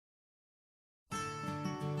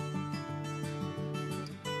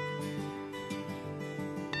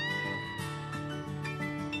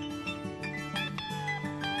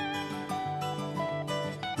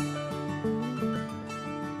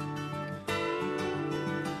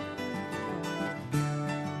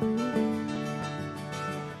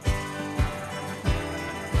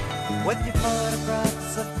with your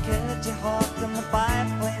photographs of Kitty Hawk and the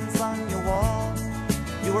biplanes on your wall.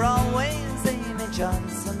 You were always Amy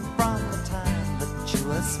Johnson from the time that you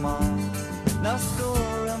were small. No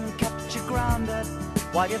schoolroom kept you grounded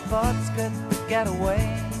while your thoughts could get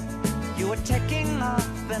away. You were taking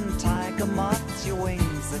off in tiger moths, your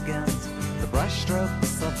wings against the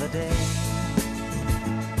brushstrokes of the day.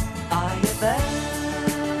 Are you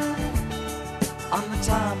there on the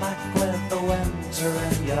tarmac with the winter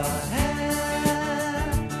in your hair?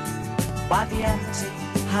 By the empty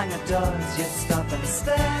hangar doors you'd stop and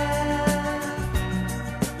stare.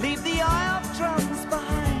 Leave the oil drums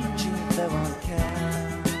behind you, they won't care.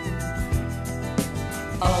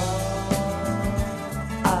 Oh,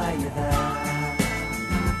 are you there?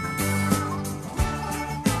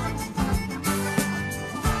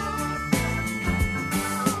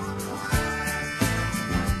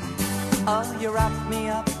 Oh, you wrapped me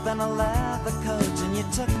up in a leather coat and you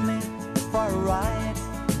took me for a ride.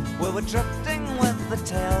 We were drifting with the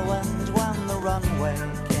tailwind when the runway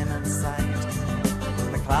came in sight.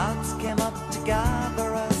 The clouds came up to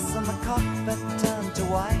gather us and the cockpit turned to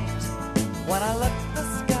white. When I looked, the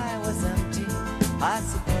sky was empty. I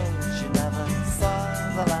suppose you never saw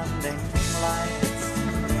the landing lights.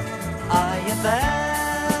 Are you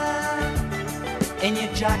there in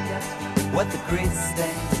your jacket with the grease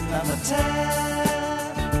stain and the tear,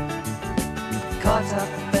 caught up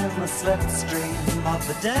in the slipstream of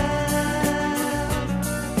the dam?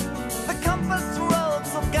 The compass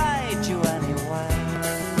roads will guide you anywhere.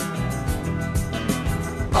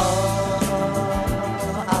 Oh,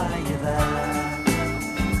 are you there?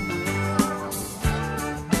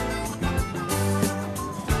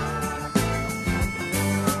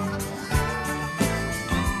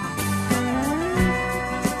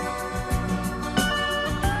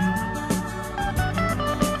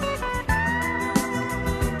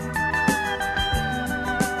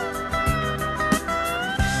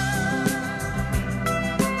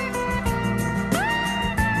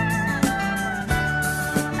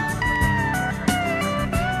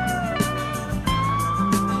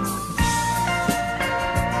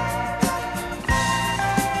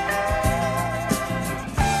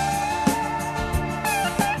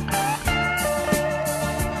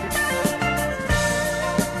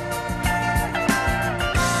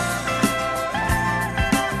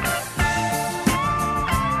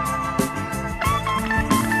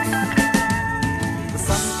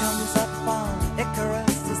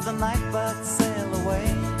 Nightbirds sail away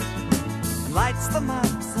and lights the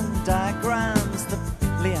maps and diagrams that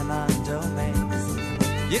Leonardo makes.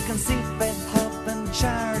 You can see faith, hope and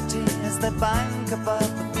charity as they bank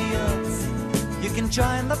above the fields. You can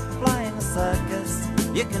join the flying circus,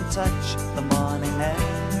 you can touch the morning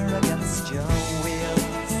air against your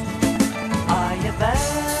wheels. Are you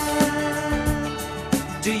there?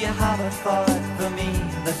 Do you have a thought for me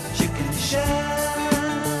that you can share?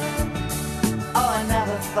 Oh, I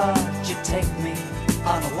never thought you'd take me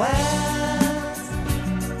unawares.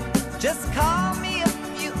 Just call me if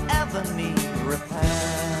you ever need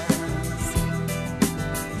repair.